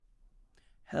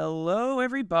Hello,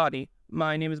 everybody.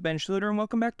 My name is Ben Schluter, and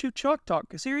welcome back to Chalk Talk,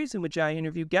 a series in which I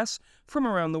interview guests from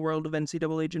around the world of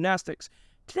NCAA gymnastics.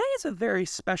 Today is a very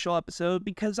special episode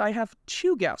because I have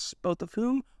two guests, both of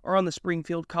whom are on the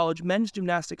Springfield College men's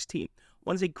gymnastics team.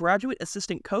 One is a graduate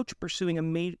assistant coach pursuing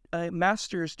a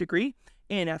master's degree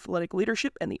in athletic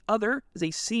leadership, and the other is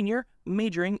a senior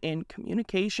majoring in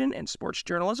communication and sports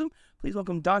journalism. Please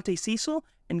welcome Dante Cecil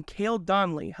and Kael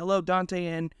Donley. Hello, Dante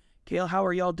and Kael. How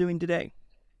are y'all doing today?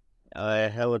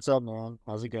 Hey, what's up, man?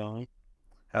 How's it going?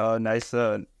 Oh, nice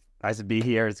to be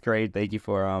here. It's great. Thank you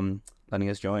for letting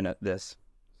us join this.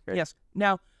 Great. Yes.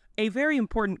 Now, a very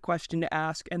important question to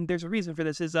ask, and there's a reason for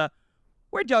this, is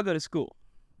where'd y'all go to school?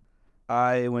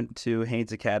 I went to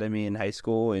Haynes Academy in high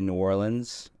school in New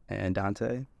Orleans. And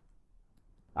Dante?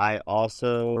 I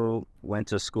also went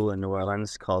to school in New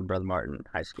Orleans called Brother Martin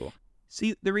High School.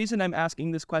 See, the reason I'm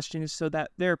asking this question is so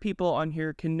that there are people on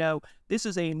here can know this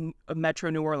is a Metro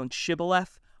New Orleans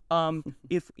shibboleth.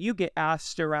 If you get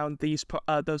asked around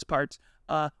those parts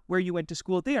where you went to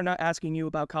school, they are not asking you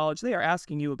about college. They are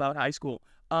asking you about high school.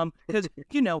 Because,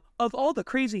 of all the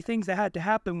crazy things that had to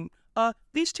happen,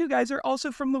 these two guys are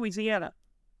also from Louisiana.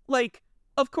 Like,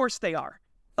 of course they are.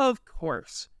 Of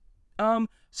course.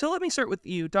 So let me start with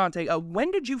you, Dante.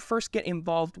 When did you first get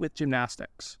involved with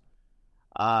gymnastics?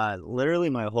 Literally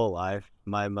my whole life.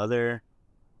 My mother,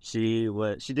 she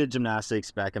did gymnastics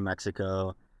back in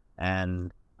Mexico,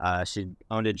 and she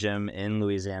owned a gym in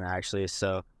Louisiana actually.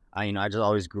 So I just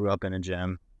always grew up in a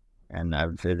gym, and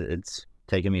it's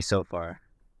taken me so far.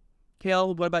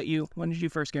 Kael, what about you? When did you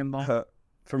first get involved?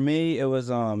 For me, it was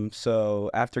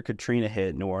so after Katrina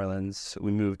hit New Orleans,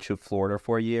 we moved to Florida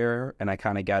for a year, and I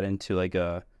kind of got into like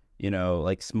a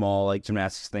small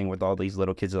gymnastics thing with all these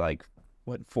little kids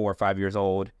 4 or 5 years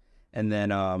old, and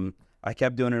then I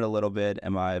kept doing it a little bit,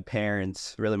 and my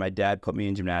parents, really my dad, put me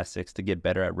in gymnastics to get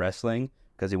better at wrestling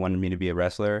because he wanted me to be a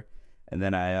wrestler, and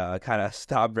then I kind of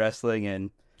stopped wrestling and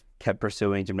kept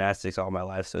pursuing gymnastics all my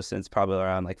life. So since probably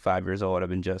around 5 years old, I've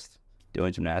been just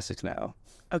doing gymnastics now.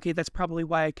 Okay, that's probably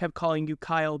why I kept calling you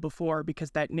Kael before,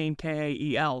 because that name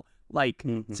Kael,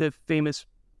 it's a famous...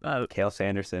 Kael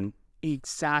Sanderson.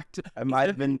 Exact. I might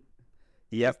have been...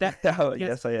 Yep.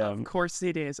 Yes, I am. Of course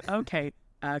it is. Okay,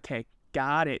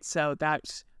 got it. So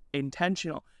that's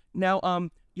intentional. Now,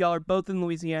 y'all are both in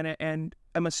Louisiana, and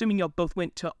I'm assuming y'all both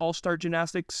went to All-Star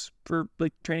Gymnastics for,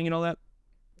 training and all that?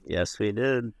 Yes, we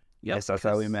did. Yep, yes, that's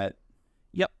how we met.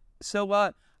 Yep.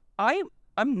 So,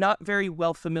 I'm not very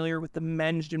well familiar with the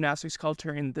men's gymnastics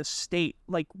culture in the state.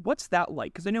 What's that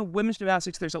like? Because I know women's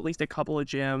gymnastics, there's at least a couple of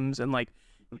gyms, and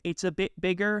it's a bit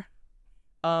bigger.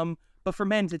 But for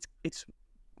men's, it's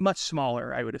much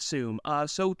smaller, I would assume.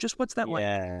 So just what's that like?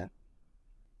 Yeah,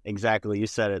 exactly. You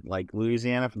said it.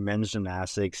 Louisiana for men's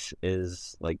gymnastics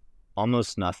is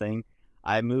almost nothing.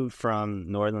 I moved from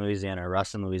northern Louisiana,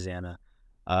 Ruston, Louisiana,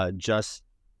 just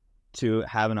to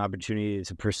have an opportunity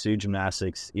to pursue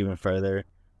gymnastics even further.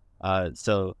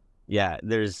 So yeah,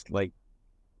 there's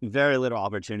very little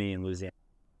opportunity in Louisiana.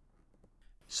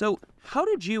 So how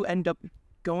did you end up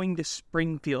going to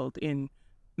Springfield in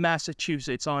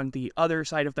Massachusetts on the other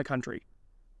side of the country?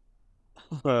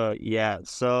 Yeah,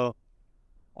 so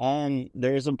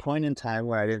there's a point in time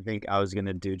where I didn't think I was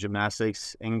gonna do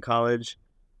gymnastics in college.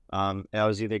 I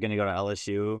was either gonna go to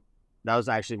LSU. That was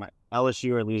actually my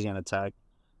LSU or Louisiana Tech.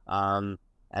 And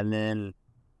then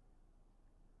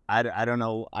I don't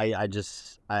know. I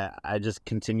just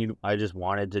continued. I just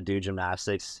wanted to do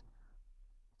gymnastics.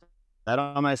 Bet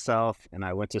on myself, and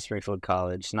I went to Springfield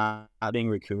College, not being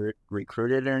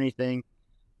recruited or anything.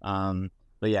 But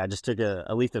yeah, I just took a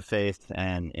leap of faith,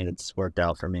 and it's worked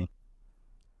out for me.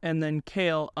 And then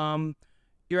Kael,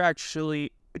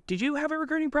 did you have a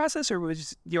recruiting process, or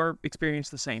was your experience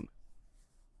the same?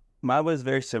 Mine was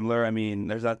very similar. I mean,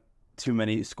 there's not too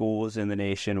many schools in the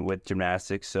nation with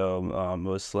gymnastics, so it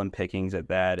was slim pickings at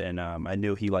that, and I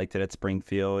knew he liked it at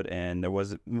Springfield, and there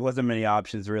wasn't many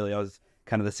options really. I was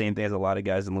kind of the same thing as a lot of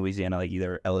guys in Louisiana,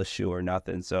 either LSU or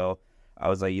nothing, so I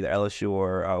was either LSU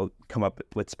or I'll come up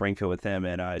with Springfield with him,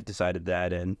 and I decided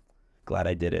that, and glad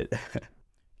I did it.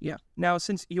 Yeah. Now,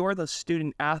 since you're the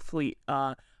student athlete,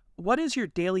 what does your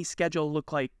daily schedule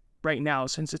look like right now,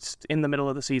 since it's in the middle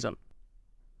of the season?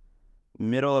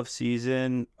 Middle of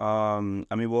season,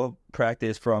 we'll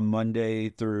practice from Monday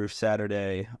through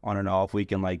Saturday on an off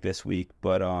weekend like this week.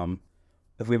 But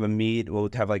if we have a meet, we'll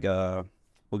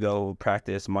go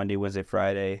practice Monday, Wednesday,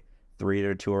 Friday, 3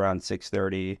 to 2 around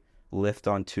 6:30. Lift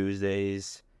on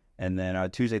Tuesdays, and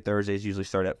then Tuesday, Thursdays usually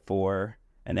start at 4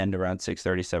 and end around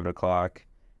 6:30, 7 o'clock.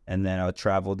 And then a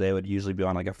travel day would usually be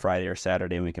on a Friday or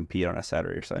Saturday, and we compete on a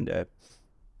Saturday or Sunday.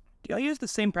 y'all use the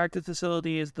same practice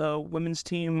facility as the women's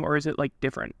team, or is it like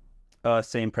different?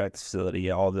 Same practice facility.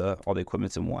 Yeah, all the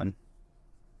equipment's in one.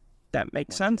 That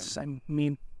makes sense. I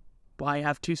mean, why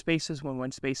have two spaces when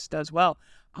one space does well?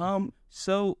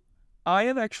 So I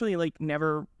have actually like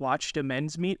never watched a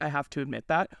men's meet. I have to admit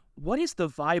that. What is the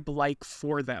vibe like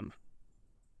for them?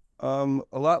 A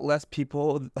lot less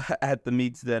people at the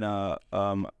meets than a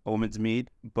women's meet,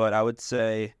 but I would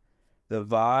say the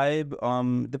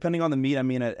vibe, depending on the meet. I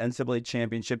mean, at NCAA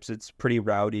championships, it's pretty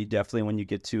rowdy. Definitely when you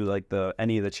get to like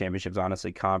any of the championships,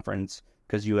 honestly, conference,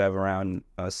 because you have around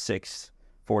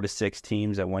 4 to 6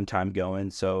 teams at one time going,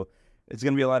 so it's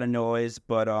gonna be a lot of noise.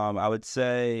 But I would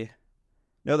say,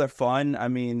 no, they're fun. I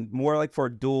mean, more like for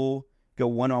a duel, go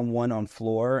one-on-one on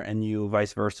floor, and you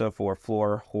vice versa for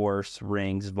floor, horse,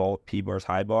 rings, vault, P-bars,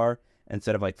 high bar,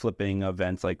 instead of like flipping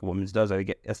events like women's does. I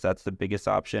guess that's the biggest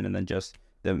option, and then just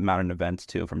the amount of events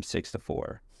too, from 6 to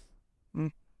 4.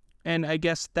 And I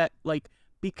guess that like,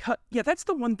 because that's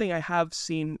the one thing I have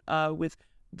seen with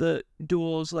the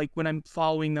duels, like when I'm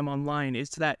following them online, is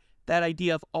that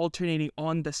idea of alternating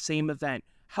on the same event.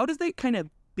 How does that kind of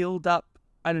build up,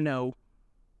 I don't know,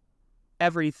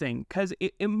 everything? Because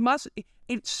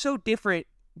it's so different,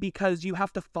 because you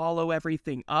have to follow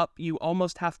everything up. You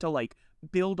almost have to like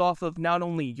build off of not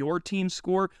only your team's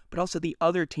score, but also the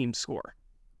other team's score.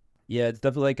 Yeah, it's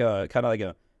definitely like a kind of like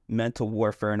a mental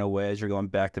warfare in a way, as you're going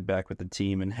back to back with the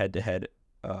team and head to head.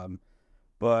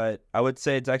 But I would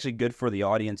say it's actually good for the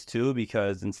audience too,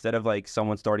 because instead of like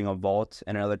someone starting on vault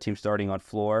and another team starting on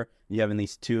floor, you having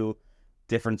these two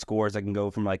different scores that can go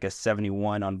from like a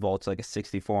 71 on vault to like a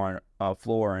 64 on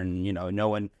floor, and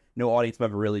no audience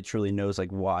member really truly knows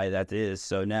like why that is.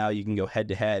 So now you can go head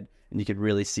to head, and you can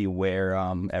really see where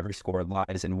every score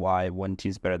lies and why one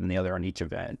team's better than the other on each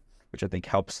event, which I think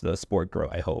helps the sport grow,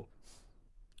 I hope.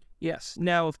 Yes.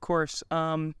 Now, of course,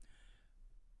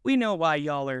 we know why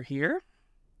y'all are here.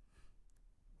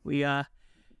 We know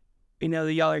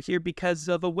that y'all are here because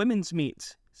of a women's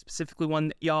meet, specifically one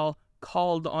that y'all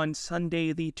called on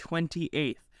Sunday the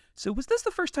 28th. So was this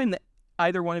the first time that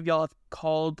either one of y'all have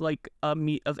called like a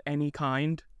meet of any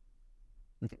kind?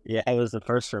 Yeah, it was the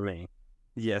first for me.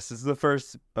 Yes, this is the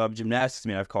first gymnastics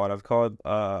meet I've called. I've called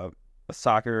a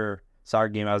soccer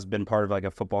game. I've been part of like a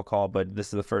football call, but this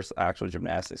is the first actual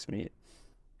gymnastics meet.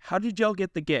 How did y'all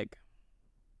get the gig?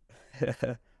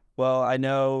 Well, I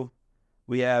know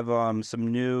we have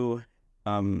some new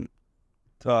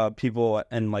people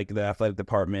in like the athletic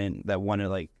department that want to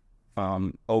like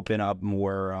open up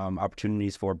more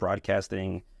opportunities for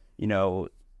broadcasting,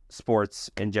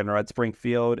 sports in general at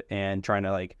Springfield, and trying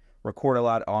to like record a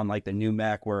lot on like the new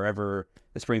Mac, wherever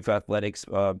the Springfield Athletics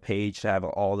page, to have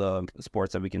all the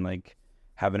sports that we can like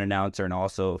have an announcer and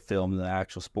also film the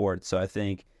actual sport. So I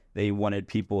think they wanted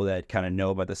people that kind of know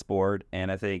about the sport,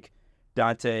 and I think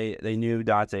they knew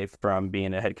Dante from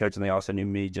being a head coach, and they also knew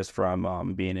me just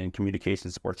from being in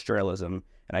communications, sports journalism.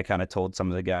 And I kind of told some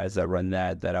of the guys that run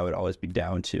that I would always be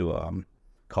down to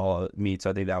call a meet. So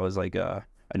I think that was like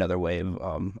another way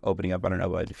of opening up. I don't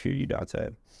know about you, Dante.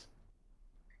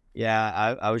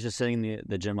 Yeah, I was just sitting in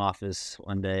the gym office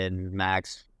one day, and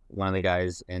Max, one of the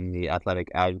guys in the athletic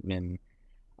admin,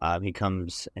 he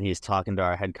comes and he's talking to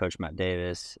our head coach, Matt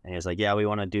Davis, and he's like, yeah, we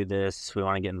want to do this. We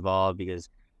want to get involved because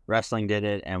wrestling did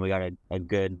it, and we got a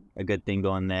good thing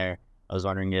going there. I was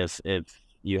wondering if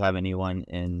you have anyone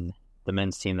in the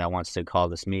men's team that wants to call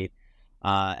this meet.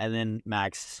 And then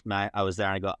Max, I was there,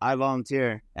 and I go, I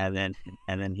volunteer. And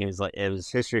then he was like, it was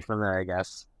history from there, I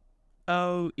guess.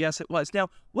 Oh, yes, it was. Now,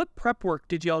 what prep work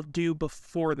did y'all do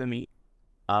before the meet?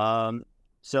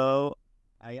 So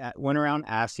I went around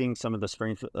asking some of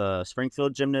the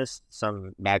Springfield gymnasts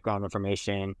some background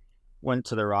information, went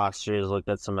to the rosters, looked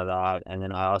at some of that, and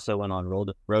then I also went on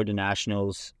road to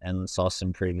nationals and saw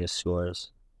some previous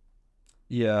scores.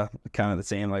 Yeah, kind of the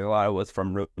same. Like a lot of it was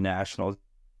from road to nationals,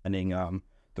 finding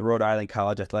the Rhode Island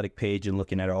College athletic page and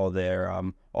looking at all their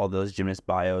all those gymnast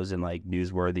bios and like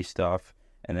newsworthy stuff.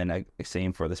 And then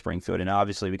same for the Springfield. And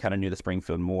obviously we kind of knew the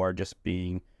Springfield more just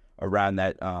being around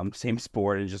that same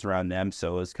sport and just around them.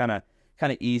 So it was kind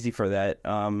of easy for that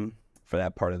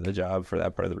part of the job, for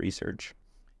that part of the research.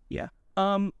 Yeah.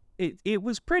 It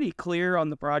was pretty clear on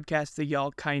the broadcast that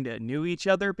y'all kind of knew each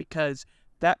other, because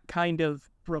that kind of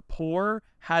rapport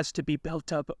has to be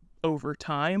built up over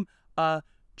time.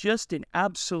 Just an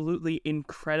absolutely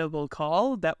incredible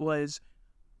call that was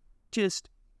just,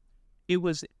 it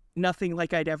was nothing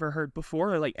like I'd ever heard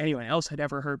before, or like anyone else had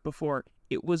ever heard before.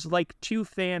 It was like two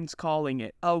fans calling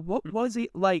it. What was it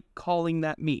like calling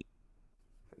that meet?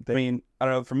 I mean, I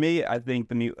don't know. For me, I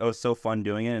think it was so fun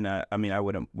doing it, and I mean, I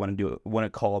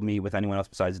wouldn't call me with anyone else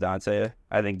besides Dante.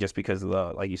 I think just because of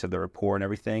the, like you said, the rapport and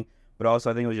everything. But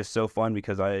also, I think it was just so fun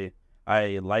because I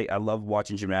love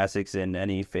watching gymnastics in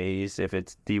any phase, if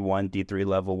it's D1, D3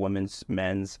 level, women's,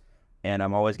 men's, and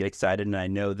I'm always get excited. And I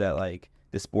know that like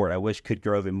the sport, I wish could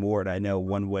grow even more. And I know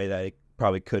one way that it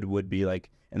probably would be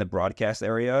like in the broadcast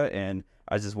area, and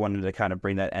I just wanted to kind of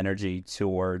bring that energy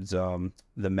towards the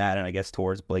mat, and I guess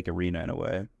towards Blake Arena in a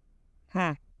way.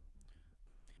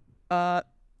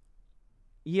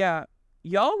 Yeah,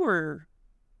 y'all were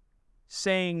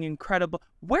saying incredible.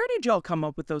 Where did y'all come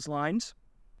up with those lines?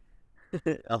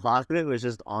 A lot of it was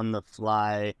just on the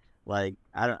fly. Like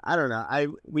I don't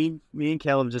know. Me and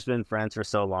Kael have just been friends for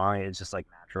so long. It's just like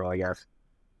natural, I guess.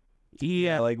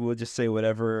 Yeah, Like we'll just say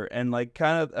whatever, and like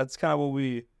that's kind of what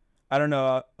we. I don't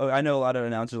know. I know a lot of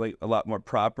announcers like a lot more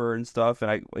proper and stuff, and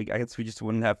I guess we just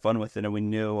wouldn't have fun with it, and we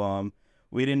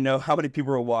didn't know how many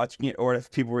people were watching it or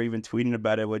if people were even tweeting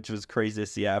about it, which was crazy to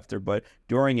see after. But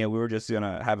during it, we were just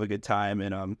gonna have a good time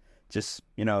and just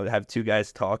have two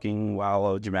guys talking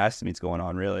while gymnastics meet's going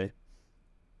on. Really.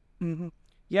 Mm-hmm.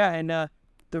 Yeah, and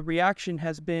the reaction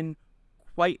has been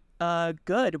quite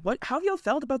good. How have y'all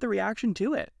felt about the reaction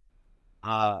to it?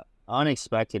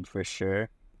 Unexpected for sure.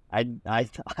 I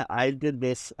did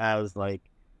this as like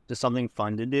just something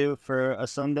fun to do for a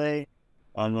Sunday,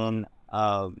 and then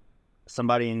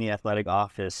somebody in the athletic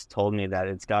office told me that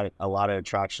it's got a lot of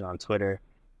traction on Twitter,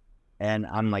 and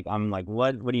I'm like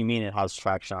what do you mean it has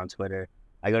traction on Twitter?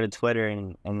 I go to Twitter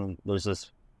and there's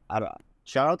this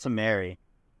shout out to Mary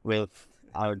with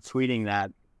tweeting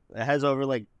that it has over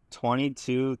like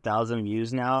 22,000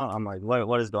 views now. I'm like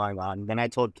what is going on? And then I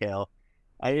told Kael.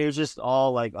 It was just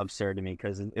all like absurd to me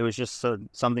because it was just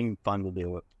something fun to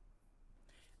do.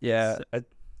 Yeah.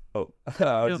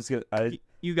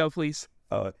 You go, please.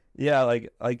 Yeah,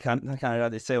 like kind of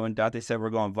Dante said, when Dante said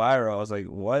we're going viral, I was like,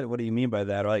 what do you mean by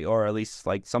that? Or at least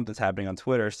like something's happening on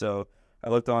Twitter. So I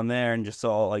looked on there and just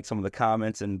saw like some of the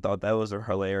comments and thought that was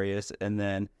hilarious. And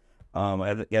then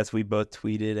I guess we both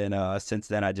tweeted, and since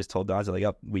then I just told Dante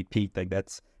like, we peaked. Like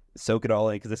that's soak it all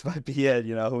in because this might be it.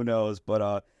 Who knows?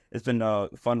 But it's been a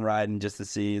fun ride, and just to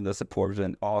see the support has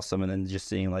been awesome. And then just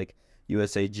seeing like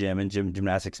USA Gym and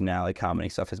Gymnastics Now like commenting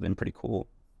stuff has been pretty cool.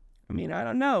 I mean, I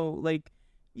don't know. Like,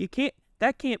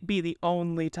 that can't be the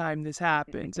only time this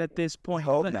happens at this point.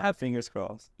 Hope not. Fingers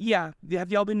crossed. Yeah.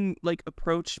 Have y'all been like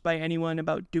approached by anyone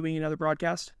about doing another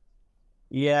broadcast?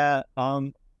 Yeah.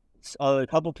 A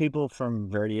couple people from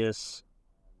Vertius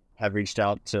have reached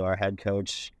out to our head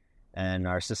coach and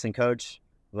our assistant coach,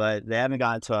 but they haven't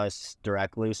gotten to us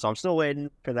directly. So I'm still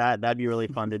waiting for that. That'd be really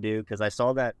fun to do because I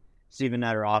saw that Steven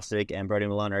Nadarosik and Brody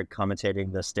Malone are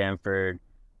commentating the Stanford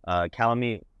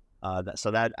Calamite.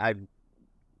 So that I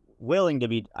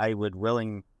would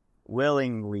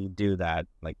willingly do that,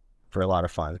 like for a lot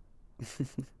of fun.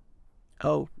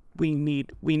 Oh, we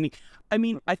need. I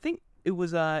mean, I think it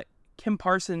was Kim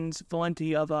Parsons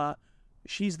Valenti of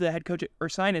she's the head coach at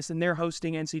Ursinus, and they're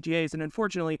hosting NCGAs. And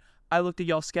unfortunately, I looked at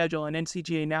y'all's schedule, and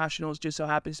NCGA Nationals just so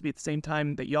happens to be at the same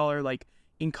time that y'all are like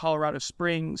in Colorado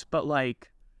Springs. But like,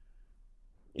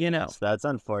 Yes, that's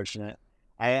unfortunate.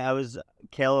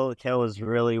 Kael was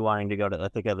really wanting to go to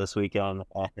Ithaca this weekend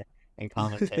and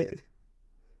commentate.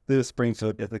 The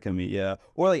Springfield Ithaca meet, yeah,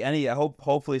 or like any. I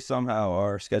hopefully somehow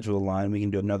our schedule align. We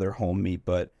can do another home meet,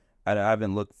 but I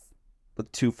haven't looked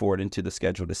too forward into the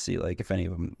schedule to see like if any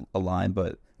of them align.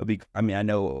 But it'll be. I mean, I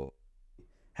know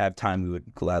have time we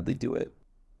would gladly do it.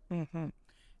 Mm-hmm.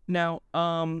 Now,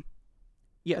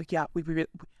 yeah,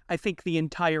 I think the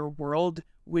entire world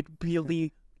would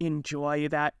really enjoy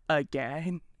that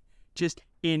again, just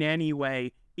in any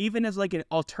way, even as like an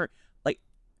like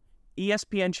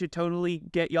ESPN should totally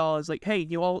get y'all as like, hey,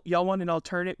 y'all want an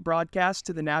alternate broadcast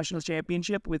to the national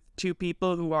championship with two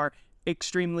people who are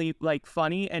extremely like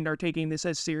funny and are taking this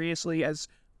as seriously as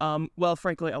well,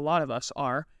 frankly, a lot of us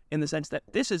are, in the sense that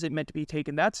this isn't meant to be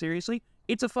taken that seriously.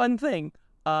 It's a fun thing.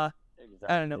 Exactly.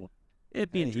 I don't know. It'd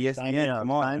be interesting. ESPN,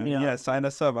 come on. Yeah, sign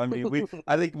us up. I mean,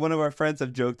 I think one of our friends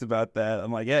have joked about that.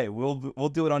 I'm like, hey, we'll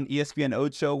do it on ESPN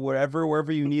Ocho,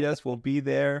 wherever you need us, we'll be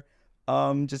there.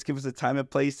 Just give us a time and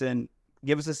place and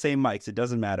give us the same mics. It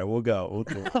doesn't matter. We'll go. We'll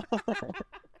do it.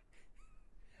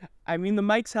 I mean, the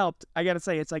mics helped. I gotta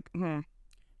say, it's like,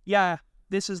 yeah,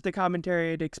 this is the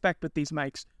commentary I'd expect with these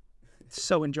mics. It's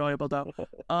so enjoyable, though.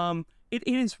 It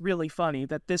is really funny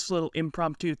that this little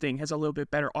impromptu thing has a little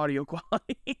bit better audio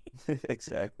quality.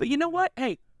 Exactly. But you know what?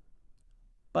 Hey,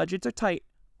 budgets are tight.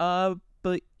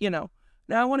 But now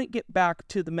I want to get back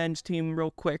to the men's team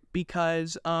real quick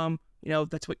because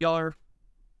that's what y'all are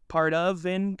part of,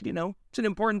 and, it's an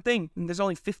important thing. And there's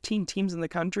only 15 teams in the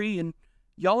country, and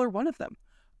y'all are one of them.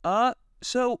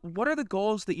 So what are the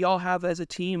goals that y'all have as a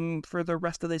team for the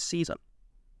rest of this season?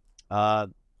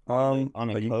 On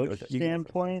a coach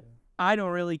standpoint, I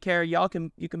don't really care. You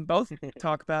can both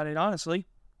talk about it, honestly.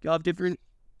 Y'all have different...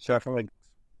 Sure,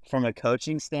 from a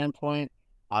coaching standpoint,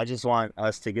 I just want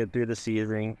us to get through the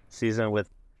season with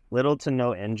little to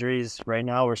no injuries. Right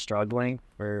now, we're struggling.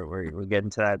 We're getting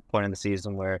to that point in the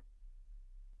season where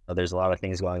there's a lot of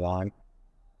things going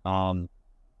on.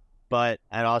 But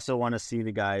I'd also want to see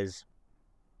the guys,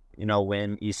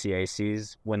 win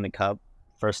ECACs, win the cup,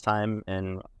 first time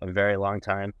in a very long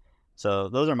time. So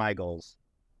those are my goals.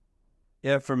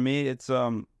 Yeah, for me, it's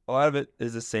a lot of it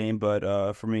is the same,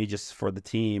 but for me, just for the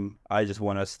team, I just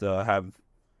want us to have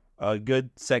a good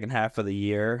second half of the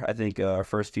year. I think our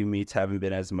first few meets haven't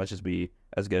been as good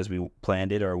as we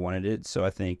planned it or wanted it. So I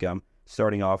think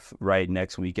starting off right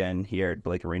next weekend here at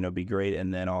Blake Arena would be great,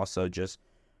 and then also just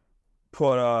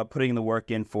putting the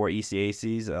work in for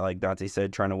ECACs, like Dante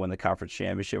said, trying to win the conference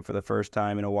championship for the first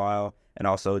time in a while, and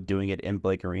also doing it in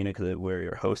Blake Arena because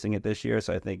we're hosting it this year.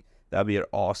 So I think that'd be an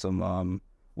awesome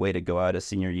way to go out a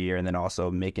senior year, and then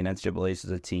also making NCAAs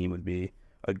as a team would be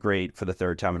a great, for the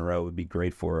third time in a row, would be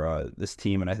great for this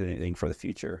team, and I think for the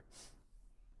future.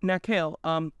 Now,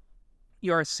 Kael,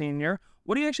 you're a senior.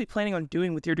 What are you actually planning on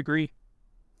doing with your degree?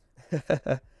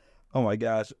 Oh my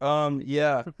gosh.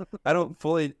 Yeah. I don't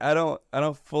fully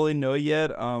know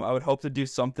yet. I would hope to do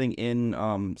something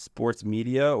in sports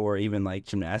media or even like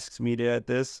gymnastics media at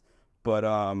this. But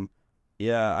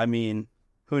yeah, I mean,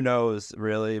 who knows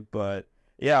really, but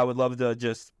yeah, I would love to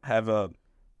just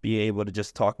be able to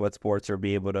just talk about sports or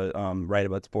be able to write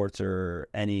about sports or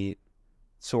any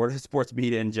sort of sports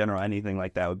media in general. Anything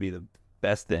like that would be the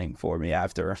best thing for me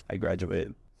after I graduate.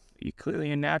 You're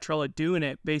clearly a natural at doing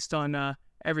it based on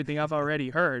everything I've already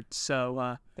heard.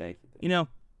 So, thank you. You're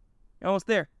almost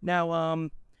there. Now,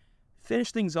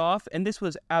 finish things off, and this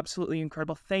was absolutely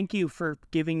incredible. Thank you for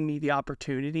giving me the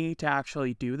opportunity to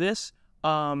actually do this.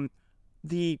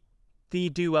 The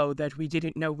duo that we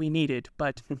didn't know we needed,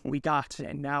 but we got,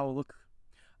 and now look.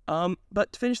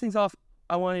 But to finish things off,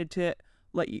 I wanted to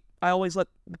I always let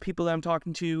the people that I'm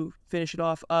talking to finish it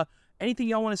off. Anything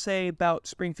y'all want to say about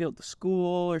Springfield, the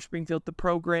school, or Springfield, the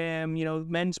program,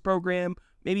 men's program,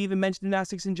 maybe even men's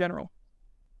gymnastics in general?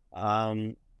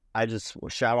 I just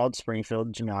shout out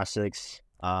Springfield Gymnastics.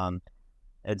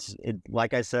 It's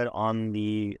like I said on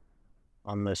the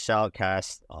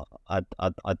shoutcast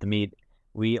at the meet,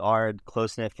 we are a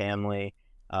close-knit family.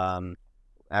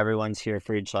 Everyone's here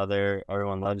for each other.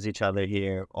 Everyone loves each other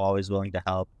here, always willing to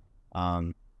help.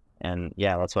 And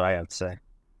yeah, that's what I have to say.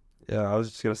 Yeah, I was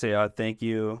just going to say thank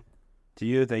you to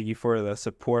you. Thank you for the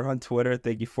support on Twitter.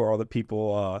 Thank you for all the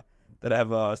people that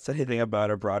have said anything about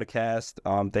our broadcast.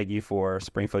 Thank you for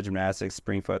Springfield Gymnastics,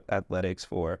 Springfield Athletics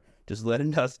for just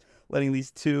letting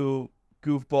these two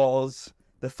goofballs,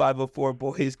 the 504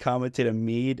 boys, commentate a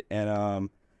meet. And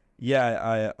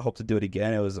yeah, I hope to do it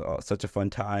again. It was such a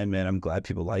fun time, and I'm glad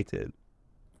people liked it.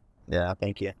 Yeah,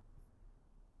 thank you.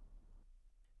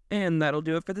 And that'll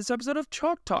do it for this episode of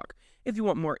Chalk Talk. If you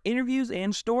want more interviews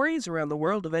and stories around the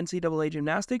world of NCAA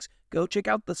gymnastics, go check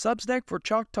out the Substack for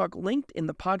Chalk Talk linked in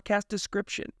the podcast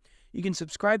description. You can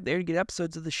subscribe there to get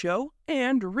episodes of the show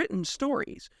and written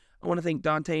stories. I want to thank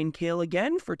Dante and Kael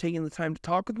again for taking the time to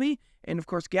talk with me, and of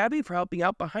course Gabby for helping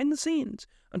out behind the scenes.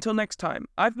 Until next time,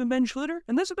 I've been Ben Schluter,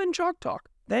 and this has been Chalk Talk.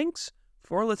 Thanks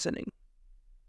for listening.